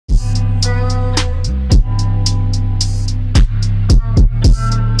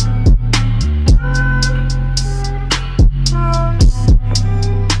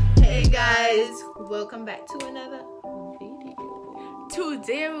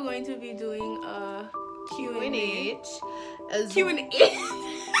today we're going to be doing a Q&A.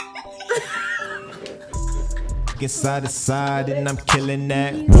 Get side to side and I'm killing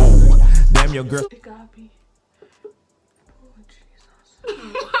that. Whoa, damn your girl. It gotta be. Oh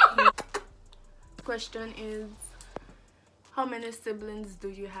Jesus. Question is, how many siblings do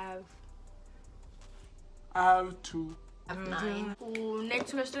you have? I have 2. I have 9. Ooh,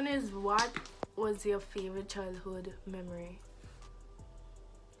 next question is, what was your favorite childhood memory?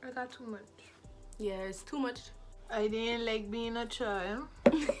 I got too much. Yeah, it's too much. I didn't like being a child.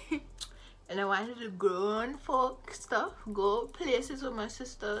 And I wanted to grown folk stuff, go places with my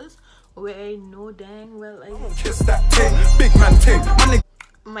sisters where I know dang well I Kiss that thing, big man thing.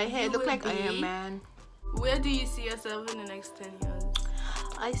 my hair look like Iron Man. Where do you see yourself in the next 10 years?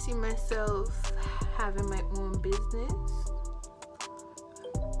 I see myself having my own business,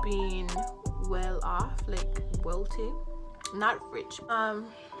 being well off, like wealthy, not rich.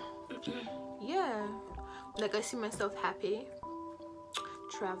 Yeah, like I see myself happy,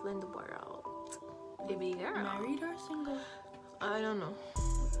 traveling the world. Baby girl. Married or single? I don't know.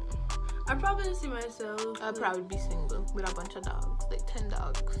 I'd probably see myself. I'd probably be single with a bunch of dogs, like 10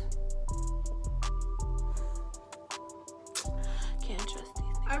 dogs. Can't trust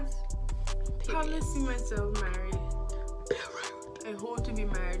these things. I'd probably see myself married. I hope to be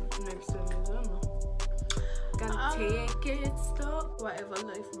married next 10 years. I don't know. Gotta take it, stuff. Whatever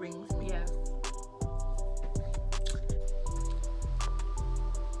life brings me. Yes.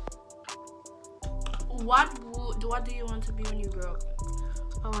 What do you want to be when you grow up?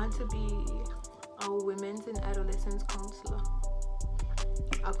 I want to be a women's and adolescents counselor.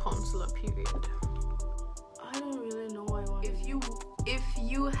 A counselor, period. I don't really know what I want. If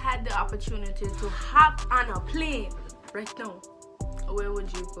you had the opportunity to hop on a plane right now, where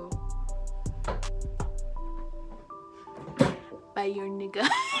would you go? By your nigga.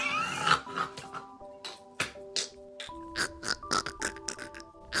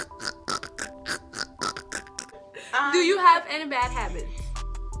 Do you have any bad habits?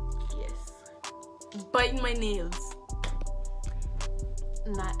 Yes. Biting my nails.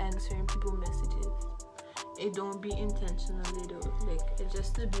 Not answering people messages. It don't be intentionally though. Like it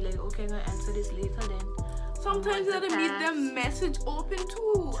just to be like, okay, I'm gonna answer this later then. Sometimes I leave the message open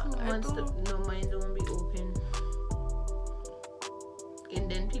too. 2 months no, mine don't be open. And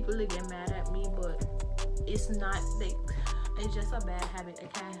then people will get mad at me, but it's not like, it's just a bad habit. I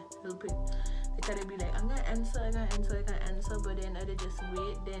can't help it. They gotta be like, I'm gonna answer, but then I just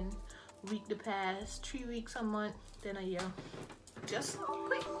wait. Then week to pass, 3 weeks, a month, then a year. Just so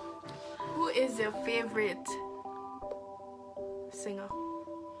quick. Who is your favorite singer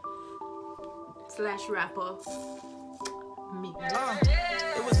 / rapper? Meek.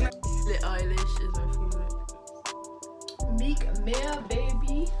 Billie Eilish is my favorite. Meek Mill,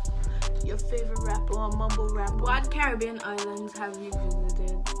 baby. Your favorite rapper or mumble rapper? What Caribbean islands have you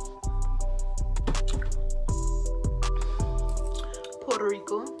visited? Puerto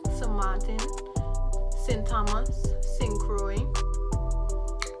Rico, St. Martin, St. Thomas, St. Croix,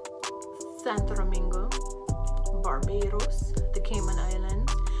 Santo Domingo, Barbados, the Cayman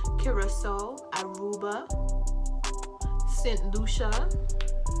Islands, Curacao, Aruba, St. Lucia,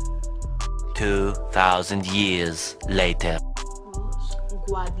 2,000 years later.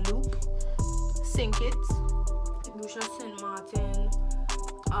 Guadeloupe, St. Kitts, Lucia, St. Martin,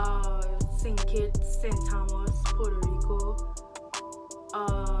 St. Kitts, St. Thomas, Puerto Rico.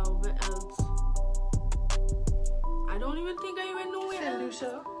 What else? I don't even think I even know where St. else.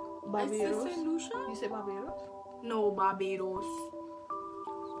 Lucia, I Barbados. said St. Lucia? You said Barbados? No, Barbados.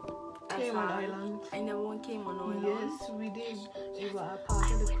 Cayman Islands. I never went Cayman Islands. Yes, we did. It was a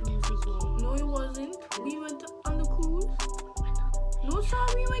part of the cruise as well. No, it wasn't. We went on the cruise. No, sir,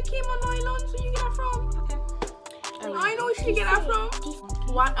 we went Cayman Islands. Where you get that from? Okay. I know where you get that from.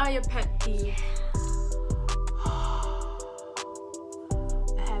 What are your pet peeves?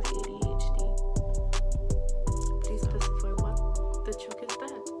 I have ADHD. Please specify what the trick is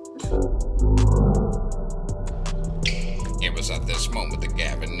that. It was at this moment that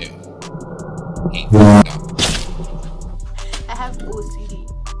Gavin knew. He fucked up. I have OCD.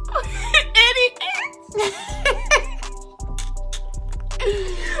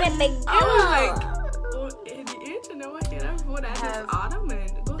 I was like, oh, ADH, and now I hear that before that is ottoman.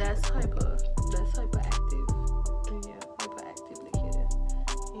 That's hyperactive. Yeah, hyperactive like that.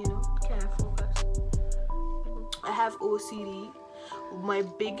 You know, can't focus. I have OCD. My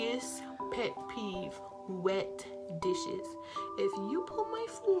biggest pet peeve, wet dishes. If you put my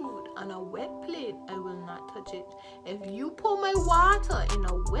food on a wet plate, I will not touch it. If you pour my water in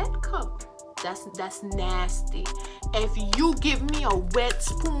a wet cup, That's nasty. If you give me a wet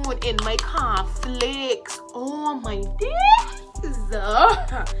spoon in my cornflakes, oh my days,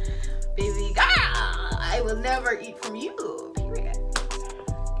 baby girl, I will never eat from you. Period.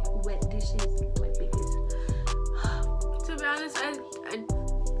 Wet dishes, my biggest. To be honest,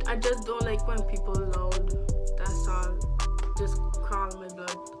 I just don't like when people loud. That's all. Just crawl my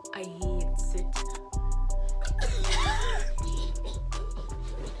blood. I hate it.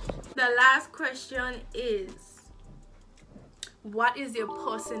 The last question is, what is your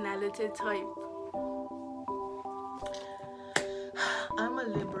personality type? I'm a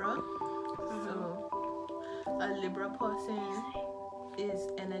Libra. So a Libra person is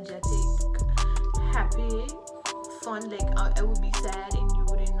energetic, happy, fun. Like I would be sad and you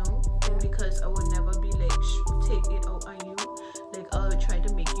wouldn't know, because I would never be like take it out on you. Like I would try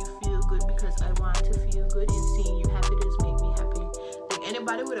to make you feel good because I want to feel good, and seeing you happy just make me happy. Like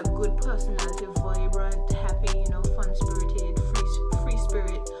anybody with a good personality, vibrant, happy, you know, fun spirited,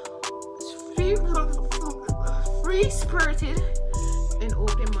 free spirited, and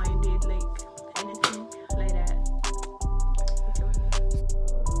open minded, like anything like that.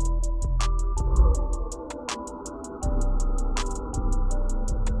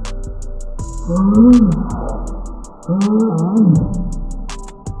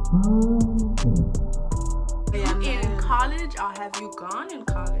 In college, or have you gone in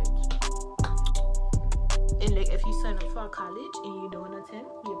college? And like if you sign up for a college and you don't attend,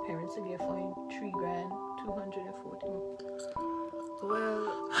 your parents will get fined $3,240.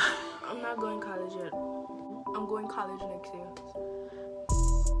 Well, I'm not going college yet. I'm going college next year.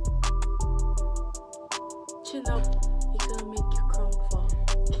 Chin up, it's gonna make you come fall.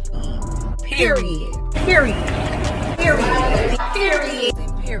 Period.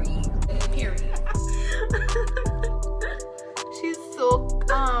 She's so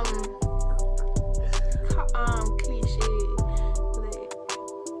cliche. Like,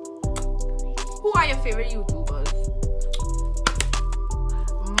 Who are your favorite YouTubers?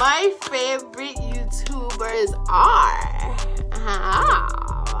 my favorite YouTubers are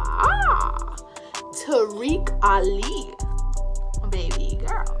Tariq Ali, baby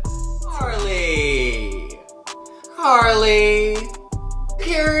girl. Harley.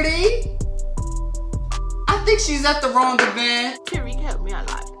 Purity. I think she's at the wrong event. Tariq helped me a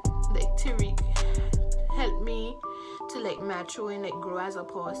lot. Like Tariq helped me to like mature and like grow as a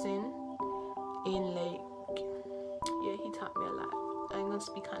person. And like, yeah, he taught me a lot. I ain't gonna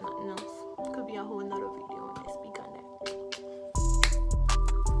speak on nothing else. Could be a whole nother video when I speak on that.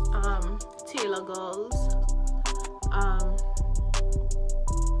 Taylor Girls.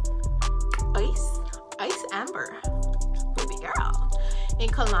 Ice Amber, baby girl,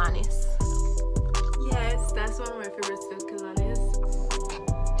 and Kalanis. Yes, that's one of my favorites too, Kalanis.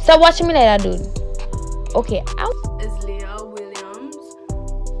 Stop watching me like that, dude. Okay, out. Is Leah Williams.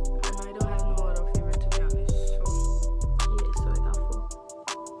 And I don't have no other favorite, to be honest. So, Yeah, so I got 4.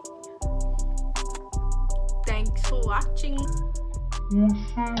 thanks for watching.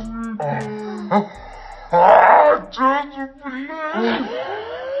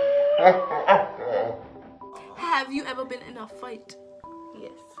 Have you ever been in a fight?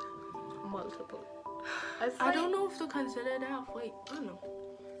 Yes, multiple. I don't know if to consider that a fight. I don't know.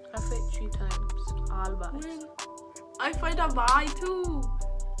 I fight 3 times, all boys. I fight a boy too.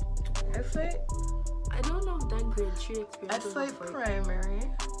 I fight I don't know if that grade 3 experience I was a fight fight. primary,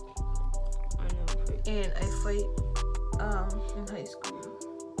 I never fight. and I fight in high school.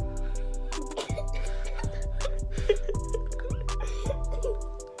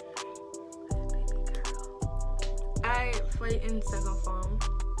 I fight in second form.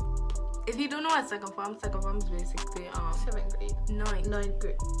 If you don't know what second form is basically 7th grade, 9th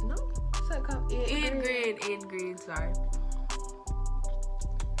grade, no, 8th grade, sorry.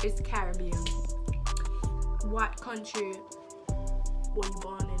 It's Caribbean. What country were you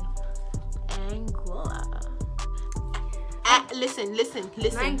born in? Angola. Listen.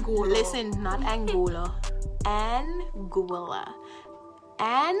 Angola. Listen, not Angola. Angola.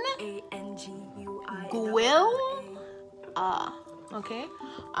 Anguilla. Okay.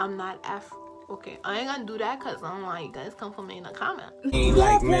 I'm not okay. I ain't gonna do that because I'm like, you guys come for me in the comment. Ain't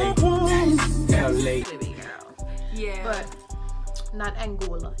like me. LA. Baby girl. Yeah. But not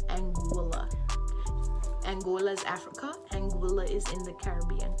Angola. Angola is Africa. Angola is in the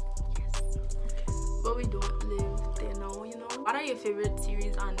Caribbean. But we don't live there now, you know. What are your favorite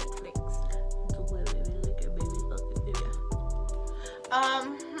series on Netflix?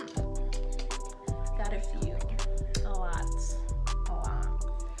 Got a few. A lot.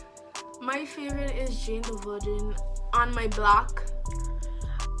 My favorite is Jane the Virgin on my block.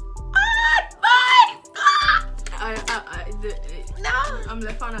 I'm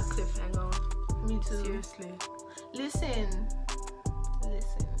left on a cliffhanger. Me too. Seriously. Listen.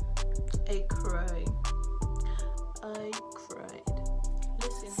 I cried.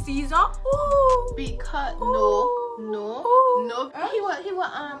 Listen. Caesar? Ooh. Because Ooh. no. Huh? He was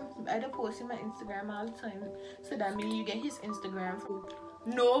I don't post him on Instagram all the time. So that means you get his Instagram from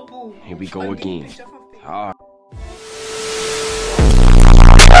no boo. Here we go again. All